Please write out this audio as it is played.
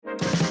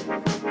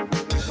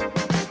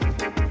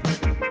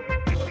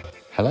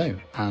Hello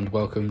and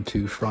welcome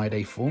to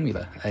Friday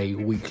Formula, a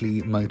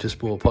weekly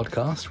motorsport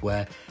podcast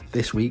where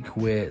this week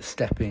we're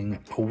stepping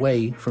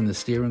away from the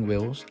steering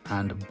wheels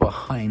and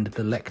behind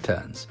the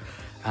lecterns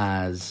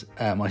as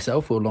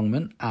myself, Will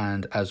Longman,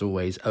 and as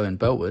always, Owen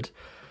Belwood,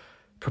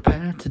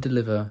 prepare to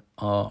deliver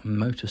our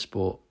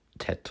motorsport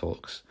TED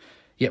Talks.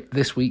 Yep,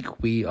 this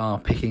week we are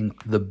picking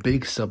the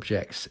big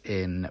subjects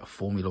in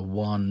Formula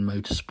One,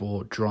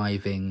 motorsport,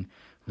 driving,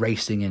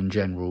 racing in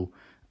general,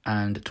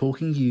 and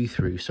talking you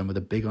through some of the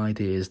big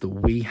ideas that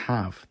we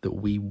have that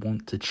we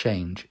want to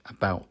change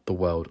about the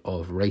world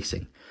of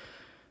racing.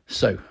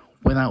 So,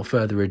 without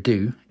further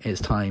ado, it's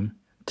time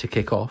to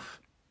kick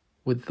off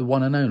with the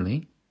one and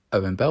only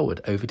Owen Belwood.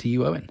 Over to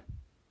you, Owen.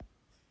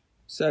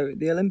 So,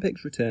 the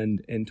Olympics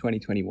returned in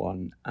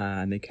 2021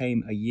 and they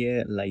came a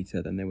year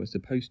later than they were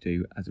supposed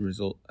to as a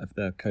result of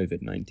the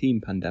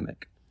COVID-19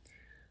 pandemic.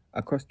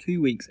 Across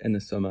 2 weeks in the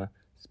summer,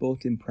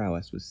 sporting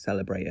prowess was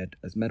celebrated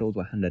as medals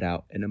were handed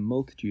out in a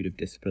multitude of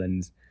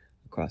disciplines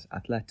across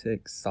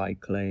athletics,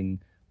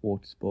 cycling,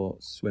 water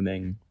sports,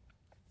 swimming,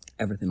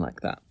 everything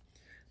like that.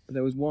 But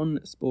there was one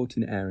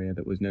sporting area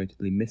that was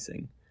notably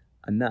missing,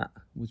 and that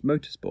was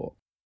motorsport.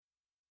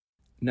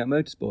 Now,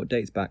 motorsport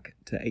dates back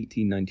to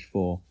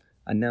 1894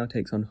 and now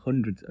takes on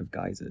hundreds of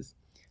guises.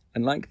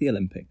 And like the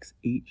Olympics,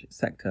 each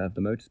sector of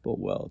the motorsport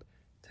world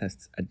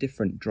tests a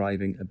different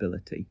driving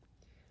ability.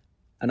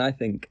 And I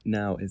think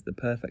now is the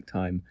perfect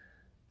time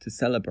to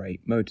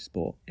celebrate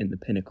motorsport in the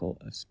pinnacle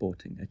of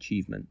sporting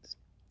achievements.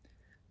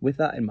 With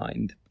that in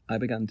mind, I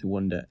began to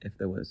wonder if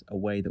there was a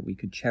way that we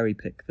could cherry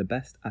pick the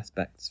best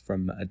aspects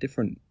from a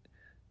different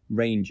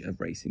range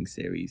of racing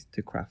series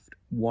to craft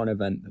one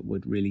event that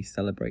would really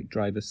celebrate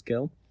driver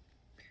skill.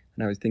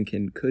 And I was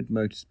thinking, could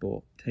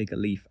motorsport take a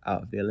leaf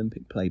out of the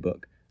Olympic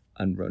playbook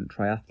and run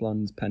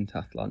triathlons,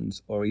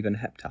 pentathlons, or even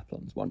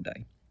heptathlons one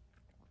day?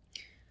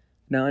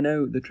 Now, I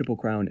know the Triple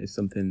Crown is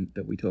something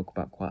that we talk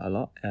about quite a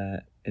lot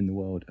in the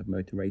world of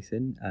motor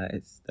racing.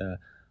 It's the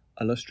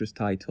illustrious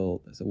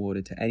title that's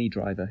awarded to any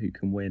driver who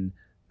can win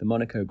the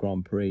Monaco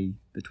Grand Prix,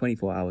 the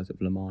 24 Hours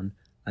of Le Mans,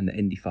 and the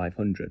Indy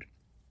 500.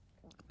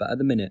 But at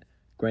the minute,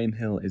 Graham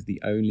Hill is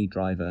the only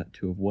driver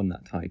to have won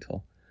that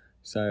title.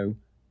 So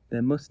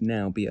there must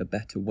now be a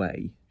better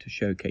way to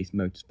showcase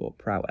motorsport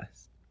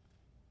prowess.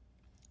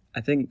 I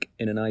think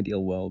in an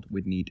ideal world,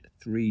 we'd need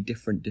 3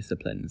 different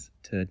disciplines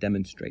to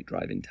demonstrate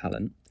driving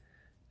talent.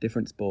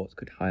 Different sports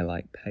could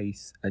highlight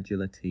pace,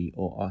 agility,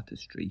 or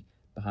artistry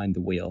behind the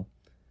wheel.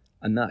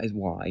 And that is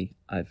why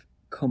I've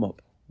come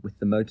up with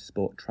the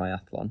Motorsport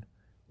Triathlon,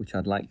 which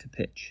I'd like to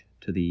pitch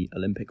to the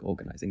Olympic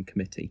Organising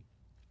Committee.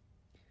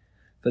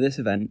 For this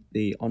event,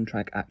 the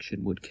on-track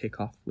action would kick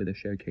off with a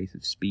showcase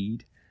of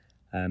speed.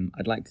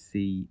 I'd like to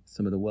see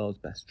some of the world's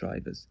best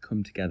drivers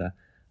come together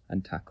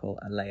and tackle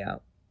a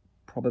layout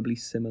probably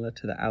similar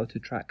to the outer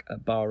track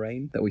at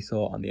Bahrain that we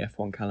saw on the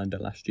F1 calendar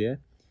last year.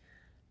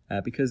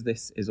 Because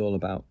this is all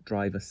about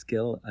driver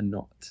skill and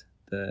not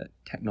the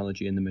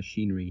technology and the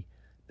machinery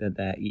that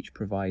they're each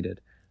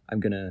provided, I'm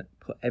going to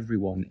put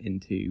everyone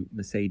into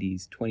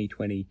Mercedes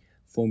 2020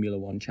 Formula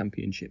One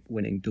Championship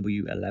winning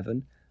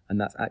W11, and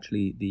that's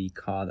actually the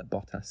car that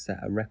Bottas set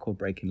a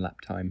record-breaking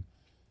lap time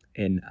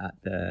in at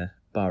the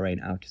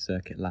Bahrain outer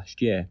circuit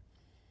last year.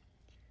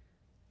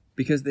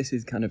 Because this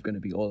is kind of going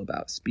to be all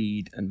about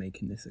speed and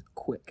making this a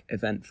quick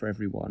event for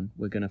everyone,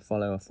 we're going to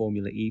follow a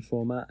Formula E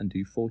format and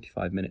do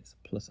 45 minutes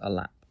plus a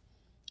lap.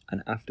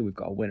 And after we've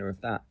got a winner of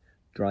that,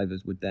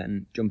 drivers would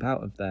then jump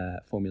out of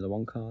their Formula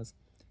One cars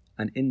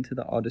and into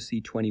the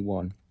Odyssey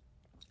 21.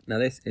 Now,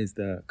 this is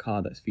the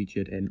car that's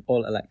featured in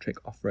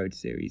all-electric off-road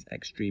series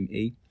Extreme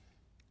E.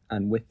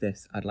 And with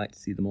this, I'd like to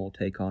see them all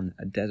take on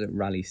a desert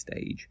rally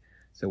stage.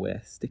 So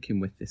we're sticking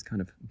with this kind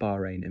of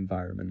Bahrain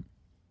environment.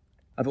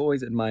 I've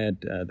always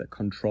admired the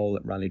control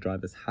that rally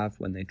drivers have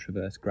when they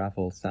traverse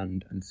gravel,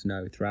 sand and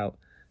snow throughout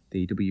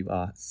the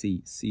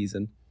WRC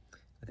season.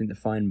 I think the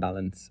fine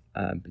balance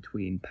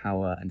between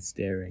power and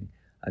steering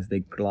as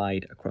they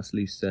glide across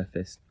loose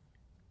surface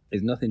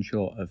is nothing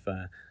short of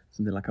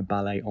something like a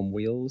ballet on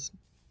wheels.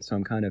 So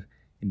I'm kind of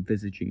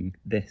envisaging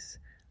this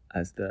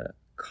as the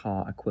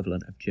car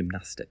equivalent of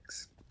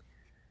gymnastics.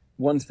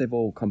 Once they've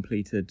all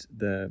completed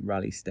the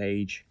rally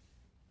stage,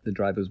 the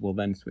drivers will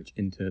then switch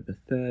into the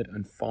third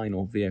and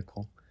final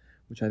vehicle,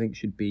 which I think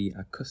should be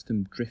a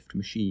custom drift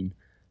machine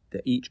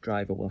that each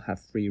driver will have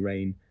free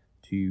rein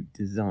to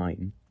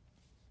design.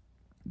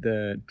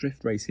 The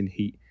drift racing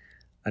heat,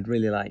 I'd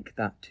really like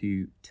that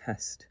to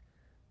test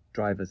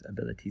drivers'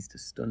 abilities to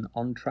stun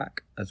on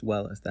track, as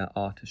well as their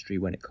artistry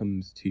when it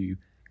comes to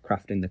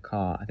crafting the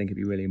car. I think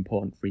it'd be really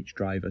important for each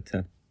driver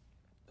to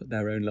put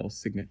their own little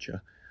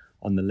signature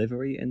on the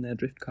livery in their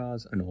drift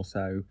cars, and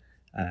also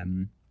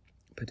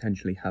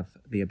potentially have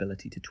the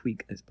ability to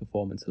tweak its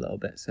performance a little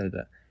bit so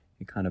that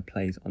it kind of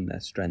plays on their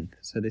strength.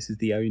 So this is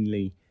the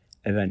only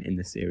event in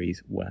the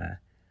series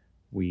where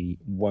we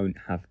won't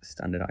have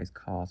standardized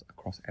cars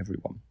across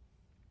everyone.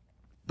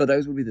 But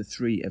those would be the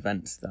 3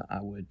 events that I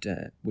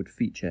would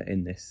feature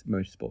in this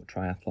motorsport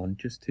triathlon,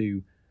 just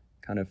to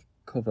kind of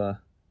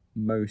cover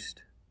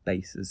most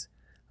bases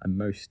and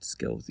most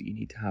skills that you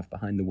need to have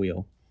behind the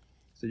wheel.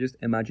 So just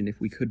imagine if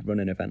we could run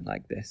an event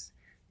like this,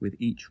 with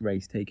each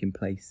race taking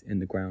place in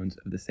the grounds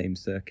of the same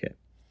circuit.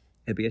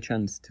 It'd be a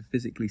chance to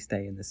physically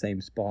stay in the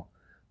same spot,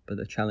 but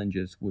the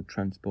challengers would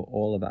transport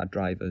all of our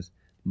drivers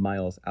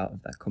miles out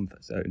of their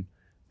comfort zone,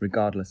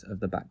 regardless of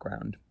the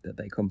background that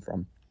they come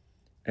from.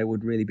 It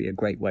would really be a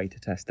great way to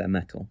test their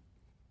mettle.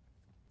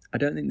 I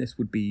don't think this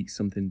would be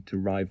something to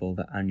rival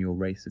the annual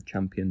Race of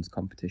Champions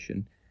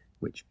competition,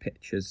 which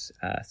pitches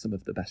some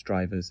of the best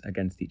drivers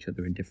against each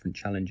other in different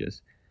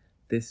challenges.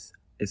 This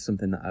is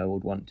something that I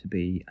would want to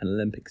be an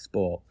Olympic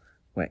sport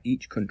where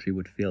each country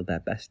would field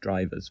their best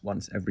drivers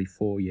once every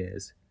 4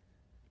 years.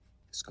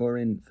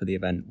 Scoring for the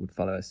event would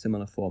follow a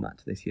similar format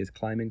to this year's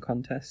climbing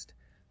contest,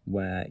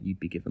 where you'd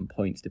be given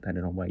points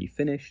depending on where you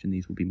finished, and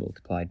these would be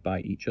multiplied by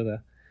each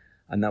other.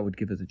 And that would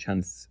give us a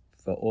chance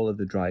for all of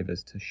the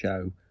drivers to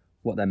show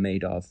what they're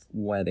made of,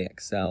 where they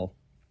excel,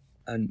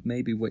 and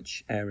maybe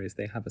which areas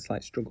they have a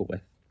slight struggle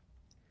with.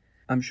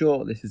 I'm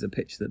sure this is a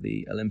pitch that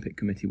the Olympic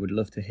Committee would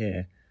love to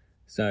hear,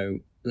 so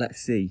let's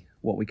see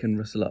what we can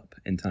rustle up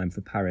in time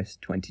for Paris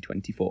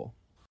 2024.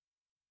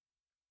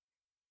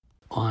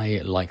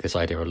 I like this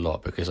idea a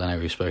lot because I know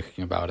we've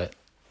spoken about it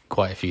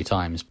quite a few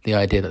times. The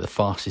idea that the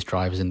fastest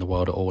drivers in the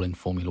world are all in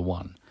Formula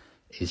One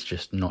is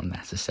just not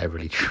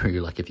necessarily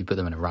true. Like, if you put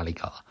them in a rally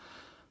car,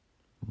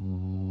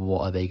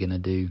 what are they going to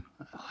do?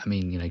 I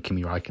mean,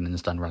 Kimi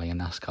Räikkönen's done rally in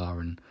NASCAR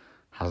and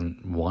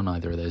hasn't won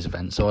either of those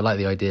events. So I like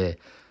the idea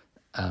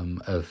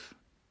of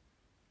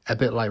a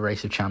bit like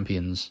Race of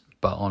Champions,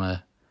 but on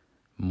a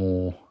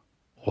more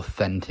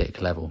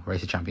authentic level.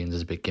 Race of Champions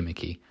is a bit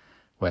gimmicky,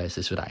 whereas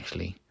this would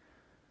actually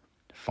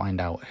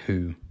find out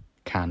who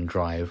can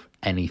drive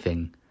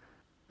anything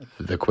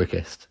the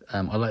quickest.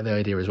 I like the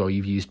idea as well.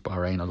 You've used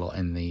Bahrain a lot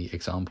in the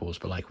examples,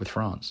 but like with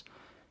France,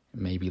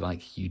 maybe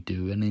like you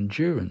do an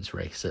endurance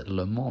race at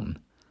Le Mans,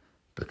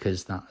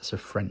 because that's a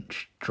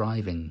French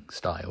driving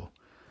style,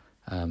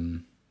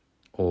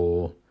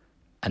 or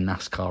a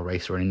NASCAR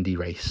race or an Indy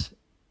race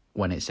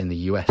when it's in the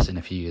US in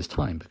a few years'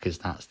 time, because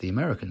that's the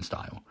American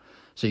style.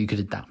 So you could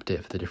adapt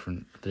it for the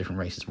different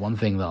races. One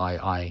thing that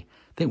I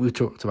think we've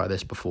talked about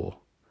this before,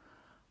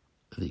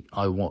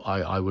 I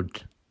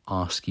would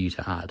ask you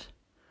to add.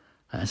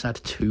 Let's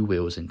add 2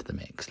 wheels into the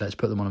mix. Let's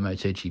put them on a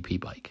MotoGP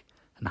bike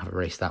and have a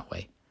race that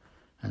way.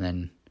 And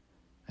then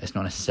it's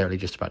not necessarily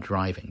just about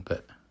driving,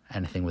 but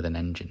anything with an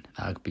engine.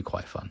 That would be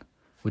quite fun.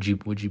 Would you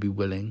be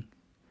willing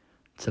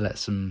to let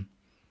some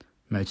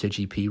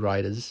MotoGP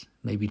riders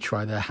maybe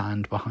try their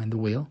hand behind the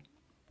wheel?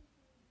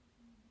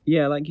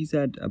 Yeah, like you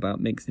said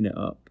about mixing it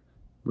up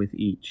with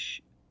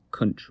each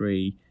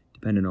country,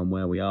 depending on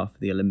where we are for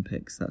the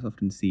Olympics. That's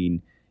often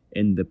seen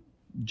in the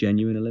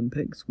genuine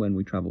Olympics. When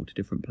we travel to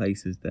different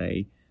places,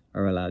 they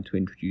are allowed to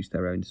introduce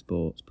their own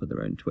sports, put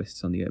their own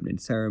twists on the opening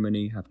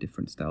ceremony, have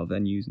different style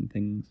venues and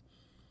things.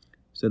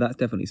 So that's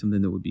definitely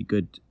something that would be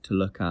good to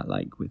look at,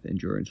 like with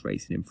endurance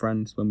racing in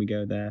France when we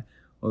go there,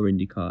 or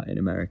IndyCar in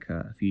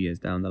America a few years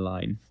down the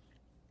line.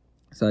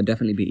 So I'd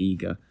definitely be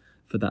eager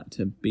for that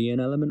to be an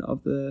element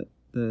of the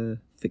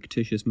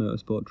fictitious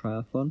motorsport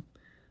triathlon.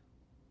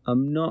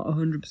 I'm not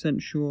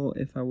 100% sure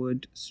if I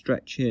would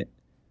stretch it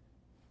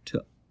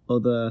to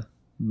other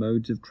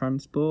modes of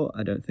transport.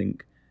 I don't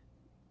think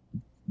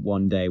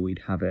one day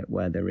we'd have it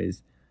where there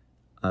is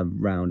a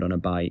round on a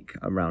bike,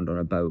 a round on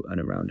a boat, and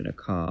a round in a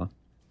car.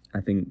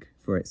 I think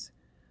for its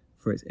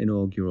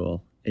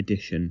inaugural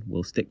edition,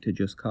 we'll stick to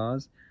just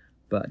cars,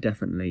 but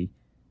definitely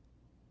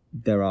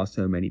there are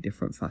so many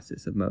different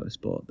facets of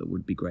motorsport that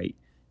would be great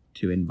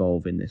to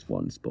involve in this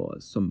one sport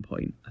at some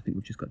point. I think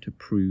we've just got to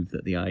prove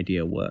that the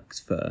idea works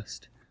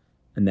first,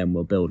 and then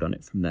we'll build on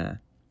it from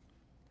there.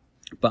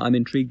 But I'm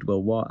intrigued,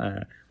 Will,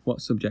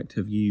 what subject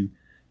have you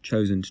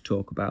chosen to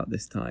talk about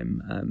this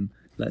time?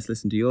 Let's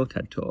listen to your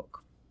TED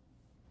Talk.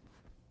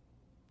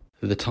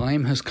 The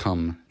time has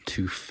come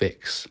to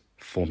fix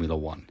Formula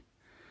One.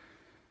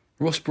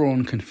 Ross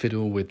Brawn can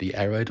fiddle with the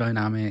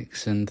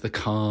aerodynamics and the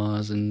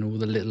cars and all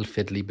the little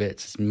fiddly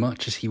bits as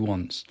much as he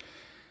wants.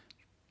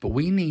 But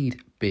we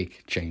need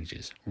big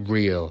changes,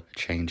 real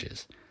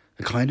changes,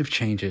 the kind of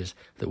changes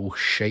that will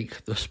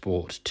shake the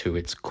sport to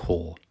its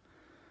core.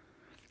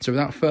 So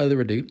without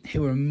further ado,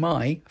 here are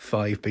my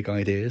 5 big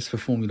ideas for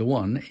Formula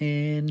One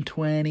in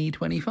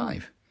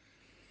 2025.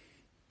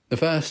 The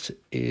first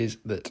is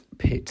that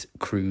pit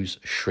crews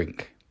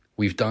shrink.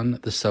 We've done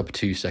the sub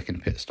 2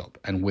 second pit stop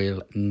and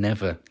we'll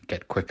never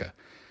get quicker,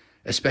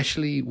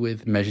 especially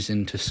with measures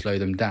in to slow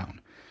them down.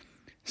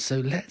 So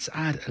let's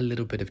add a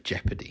little bit of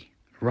jeopardy.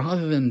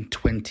 Rather than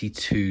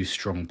 22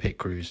 strong pit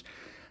crews,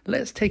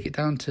 let's take it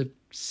down to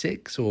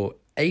 6 or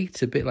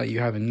 8, a bit like you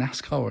have in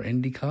NASCAR or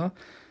IndyCar.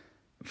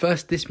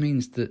 First, this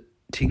means that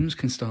teams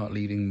can start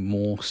leaving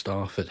more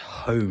staff at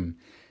home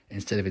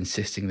instead of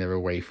insisting they're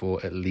away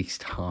for at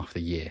least half the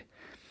year.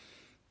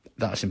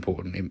 That's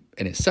important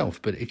in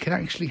itself, but it can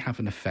actually have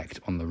an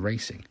effect on the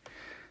racing.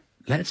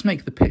 Let's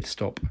make the pit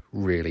stop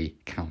really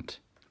count.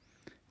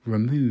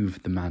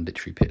 Remove the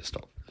mandatory pit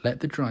stop. Let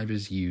the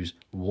drivers use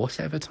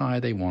whatever tyre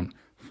they want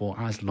for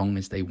as long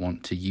as they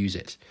want to use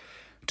it.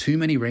 Too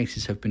many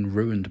races have been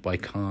ruined by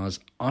cars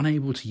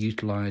unable to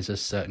utilise a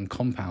certain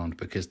compound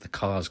because the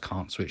cars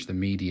can't switch the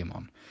medium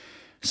on.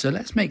 So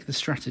let's make the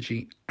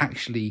strategy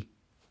actually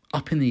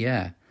up in the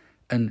air,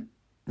 and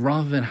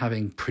rather than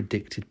having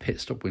predicted pit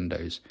stop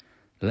windows,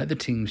 let the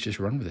teams just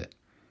run with it.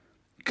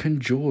 Can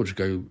George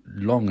go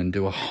long and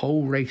do a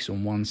whole race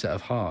on one set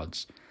of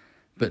hards,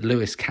 but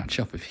Lewis catch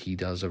up if he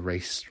does a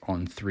race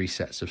on 3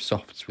 sets of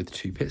softs with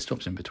 2 pit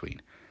stops in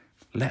between?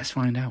 Let's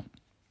find out.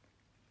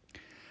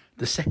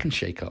 The second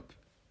shake-up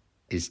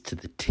is to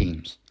the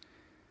teams.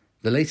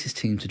 The latest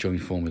team to join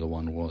Formula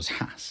One was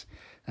Haas,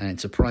 and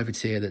it's a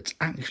privateer that's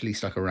actually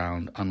stuck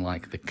around,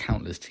 unlike the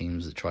countless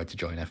teams that tried to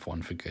join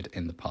F1 for good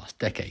in the past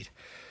decade.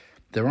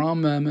 There are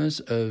murmurs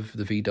of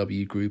the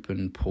VW Group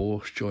and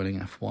Porsche joining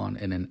F1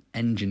 in an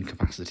engine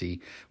capacity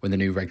when the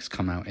new regs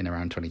come out in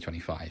around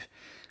 2025.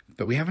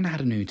 But we haven't had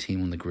a new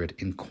team on the grid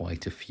in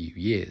quite a few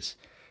years.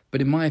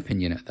 But in my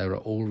opinion, there are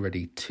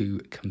already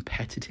 2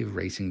 competitive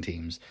racing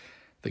teams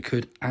that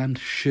could and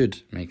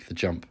should make the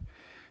jump.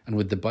 And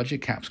with the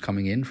budget caps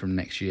coming in from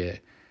next year,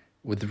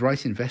 with the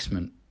right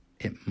investment,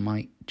 it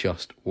might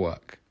just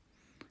work.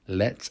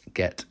 Let's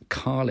get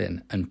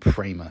Carlin and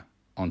Prema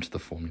onto the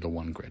Formula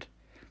One grid.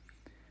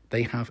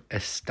 They have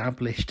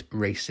established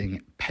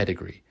racing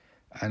pedigree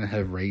and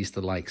have raised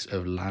the likes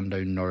of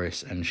Lando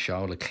Norris and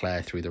Charles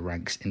Leclerc through the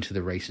ranks into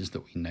the races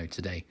that we know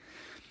today.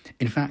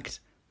 In fact,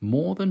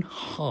 more than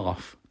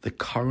half the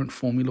current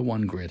Formula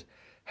One grid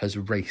has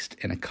raced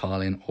in a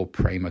Carlin or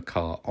Prema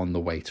car on the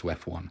way to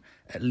F1,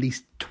 at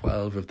least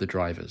 12 of the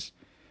drivers.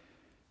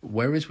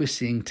 Whereas we're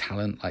seeing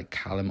talent like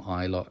Callum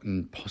Ilott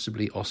and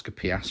possibly Oscar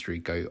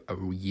Piastri go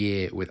a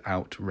year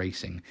without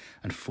racing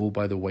and fall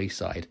by the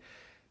wayside,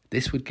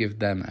 this would give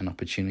them an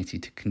opportunity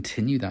to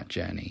continue that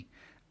journey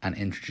and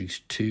introduce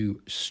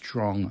 2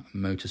 strong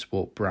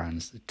motorsport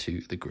brands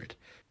to the grid.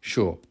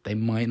 Sure, they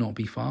might not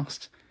be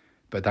fast,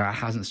 but that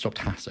hasn't stopped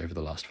Haas over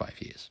the last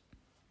 5 years.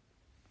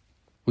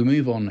 We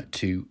move on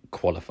to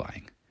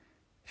qualifying.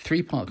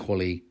 3-part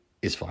quali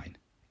is fine,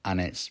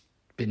 and it's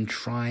been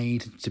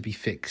tried to be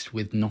fixed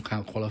with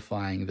knockout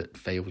qualifying that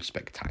failed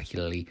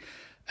spectacularly,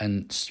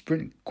 and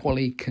sprint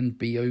quali can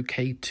be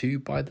okay too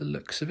by the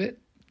looks of it.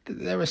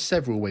 There are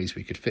several ways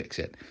we could fix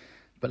it,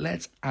 but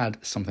let's add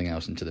something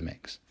else into the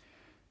mix.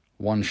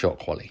 One-shot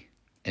quali.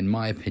 In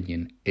my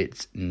opinion,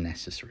 it's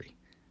necessary,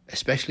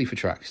 especially for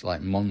tracks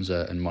like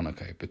Monza and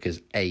Monaco,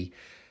 because A,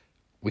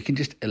 we can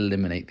just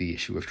eliminate the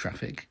issue of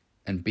traffic,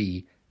 and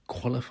B,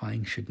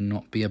 qualifying should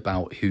not be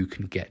about who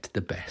can get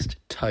the best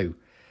toe.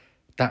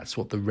 That's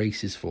what the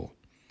race is for.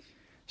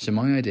 So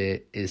my idea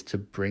is to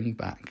bring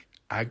back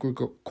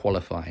aggregate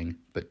qualifying,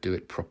 but do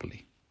it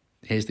properly.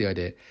 Here's the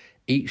idea.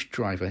 Each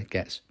driver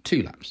gets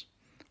 2 laps.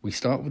 We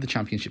start with the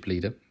championship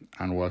leader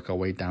and work our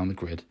way down the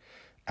grid,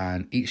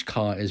 and each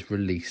car is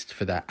released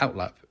for their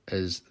outlap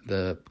as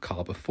the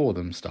car before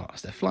them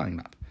starts their flying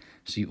lap.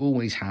 So you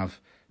always have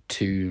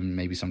 2,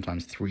 maybe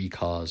sometimes 3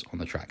 cars on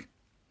the track.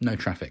 No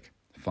traffic,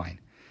 fine.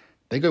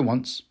 They go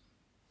once,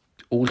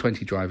 all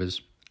 20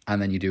 drivers,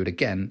 and then you do it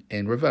again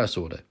in reverse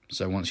order.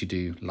 So once you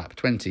do lap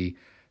 20,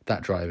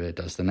 that driver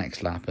does the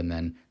next lap, and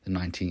then the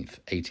 19th,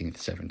 18th,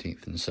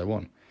 17th, and so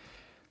on.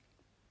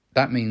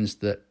 That means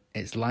that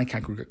it's like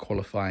aggregate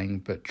qualifying,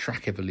 but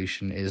track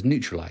evolution is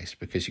neutralised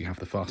because you have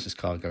the fastest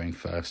car going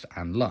first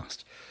and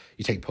last.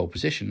 You take pole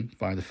position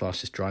by the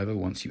fastest driver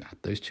once you add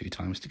those 2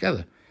 times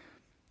together.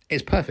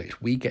 It's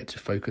perfect. We get to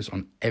focus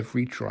on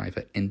every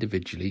driver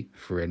individually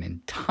for an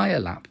entire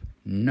lap,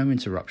 no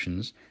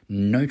interruptions,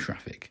 no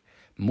traffic,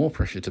 more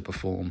pressure to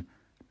perform,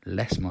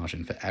 less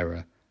margin for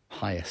error,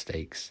 higher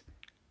stakes,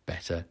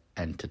 better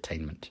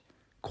entertainment.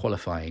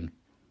 Qualifying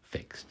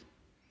fixed.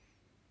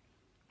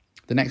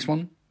 The next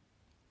one,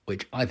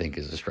 which I think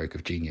is a stroke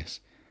of genius.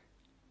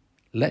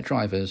 Let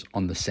drivers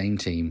on the same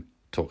team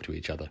talk to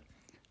each other.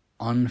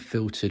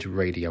 Unfiltered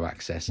radio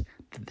access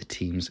that the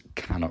teams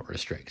cannot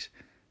restrict.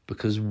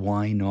 Because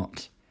why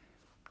not?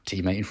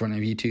 Teammate in front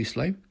of you too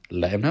slow?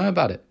 Let him know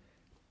about it.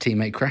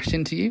 Teammate crashed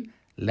into you?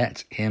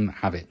 Let him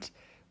have it.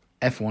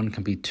 F1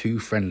 can be too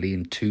friendly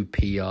and too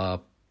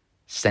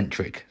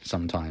PR-centric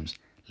sometimes.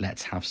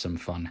 Let's have some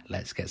fun.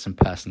 Let's get some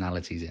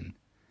personalities in.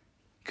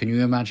 Can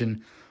you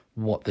imagine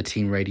what the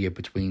team radio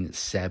between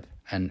Seb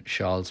and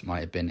Charles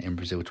might have been in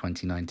Brazil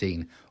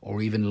 2019,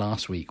 or even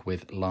last week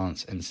with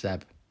Lance and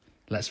Seb?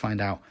 Let's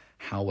find out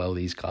how well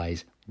these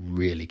guys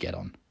really get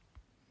on.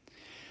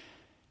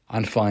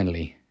 And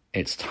finally,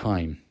 it's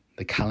time.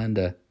 The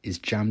calendar is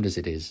jammed as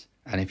it is,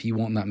 and if you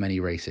want that many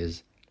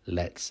races,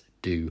 let's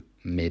do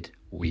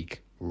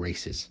mid-week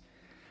races.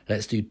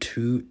 Let's do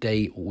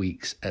 2-day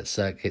weeks at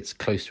circuits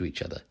close to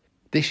each other.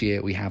 This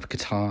year we have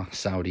Qatar,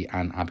 Saudi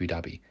and Abu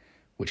Dhabi,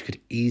 which could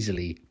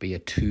easily be a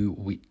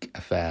 2-week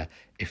affair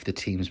if the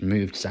teams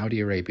moved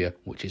Saudi Arabia,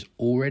 which is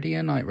already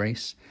a night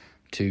race,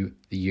 to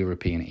the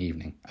European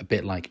evening, a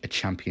bit like a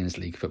Champions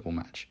League football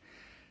match.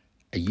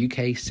 A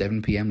UK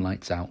 7 p.m.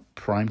 lights out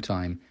prime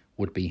time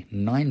would be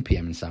 9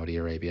 p.m. in Saudi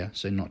Arabia,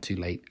 so not too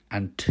late,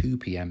 and 2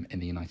 p.m. in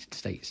the United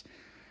States.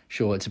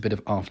 Sure, it's a bit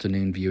of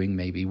afternoon viewing,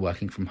 maybe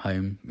working from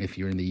home if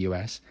you're in the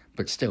US,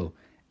 but still,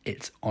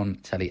 it's on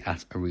telly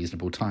at a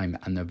reasonable time,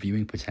 and the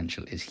viewing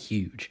potential is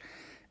huge.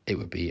 It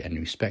would be a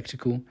new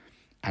spectacle,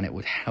 and it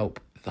would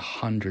help the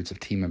hundreds of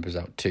team members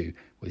out too,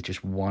 with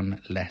just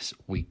one less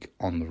week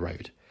on the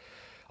road.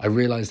 I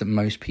realise that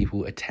most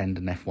people attend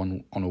an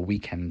F1 on a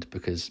weekend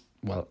because,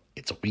 well,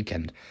 it's a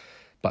weekend,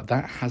 but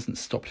that hasn't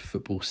stopped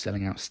football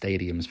selling out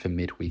stadiums for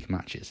midweek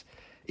matches.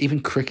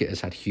 Even cricket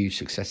has had huge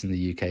success in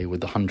the UK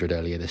with the 100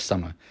 earlier this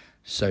summer.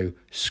 So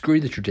screw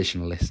the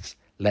traditionalists,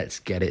 let's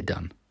get it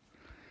done.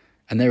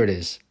 And there it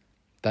is.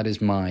 That is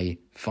my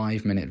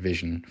 5-minute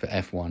vision for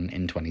F1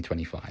 in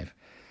 2025.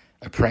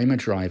 A Prema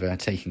driver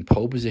taking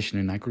pole position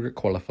in aggregate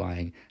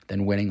qualifying,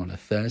 then winning on a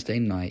Thursday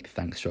night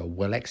thanks to a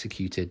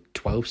well-executed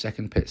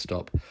 12-second pit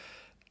stop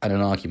and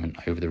an argument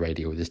over the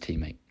radio with his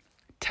teammate.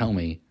 Tell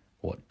me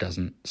what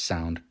doesn't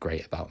sound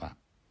great about that.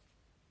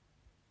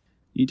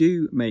 You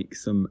do make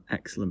some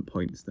excellent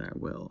points there,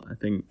 Will. I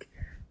think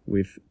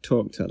we've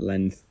talked at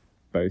length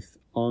both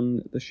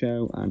on the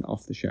show and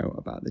off the show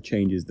about the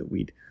changes that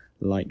we'd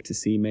like to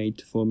see made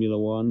to Formula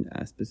One,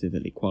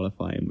 specifically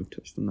qualifying. We've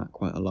touched on that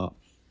quite a lot.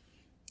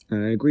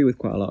 And I agree with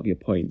quite a lot of your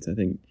points. I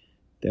think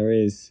there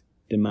is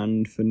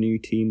demand for new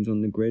teams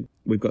on the grid.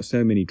 We've got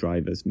so many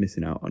drivers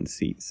missing out on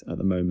seats at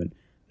the moment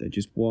that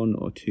just 1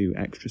 or 2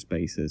 extra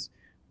spaces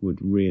would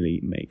really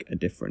make a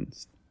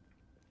difference.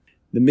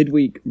 The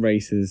midweek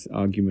races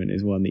argument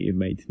is one that you've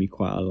made to me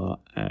quite a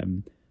lot.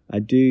 I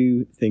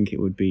do think it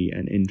would be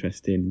an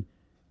interesting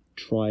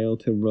trial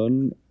to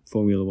run.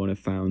 Formula One have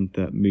found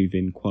that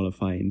moving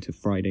qualifying to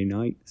Friday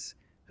nights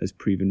has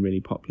proven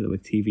really popular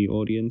with TV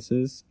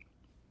audiences.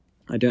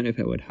 I don't know if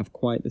it would have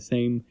quite the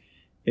same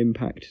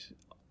impact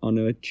on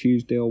a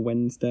Tuesday or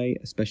Wednesday,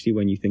 especially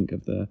when you think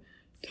of the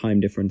time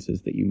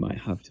differences that you might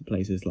have to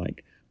places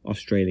like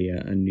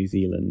Australia and New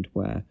Zealand,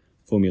 where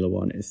Formula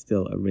One is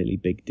still a really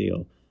big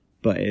deal.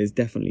 But it is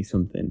definitely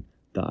something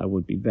that I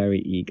would be very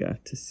eager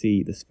to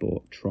see the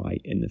sport try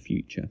in the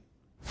future.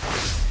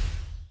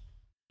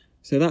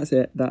 So that's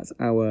it. That's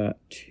our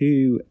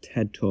 2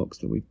 TED Talks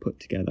that we've put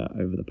together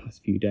over the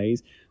past few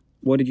days.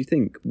 What did you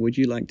think? Would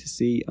you like to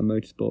see a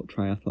motorsport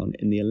triathlon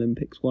in the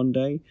Olympics one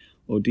day?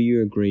 Or do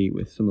you agree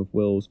with some of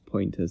Will's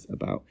pointers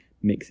about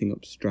mixing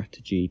up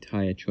strategy,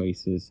 tyre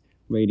choices,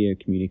 radio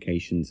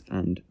communications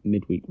and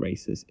midweek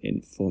races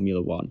in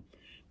Formula One?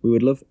 We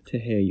would love to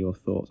hear your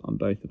thoughts on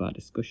both of our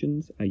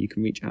discussions. You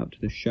can reach out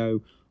to the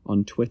show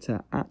on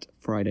Twitter at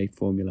Friday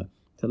Formula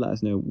to let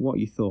us know what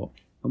you thought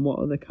and what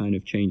other kind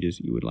of changes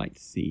you would like to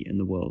see in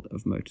the world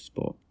of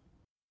motorsport.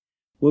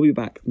 We'll be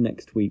back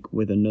next week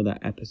with another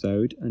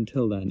episode.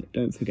 Until then,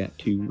 don't forget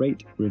to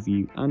rate,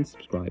 review and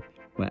subscribe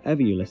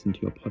wherever you listen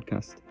to your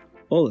podcast.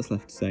 All that's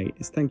left to say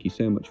is thank you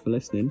so much for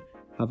listening.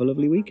 Have a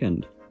lovely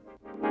weekend.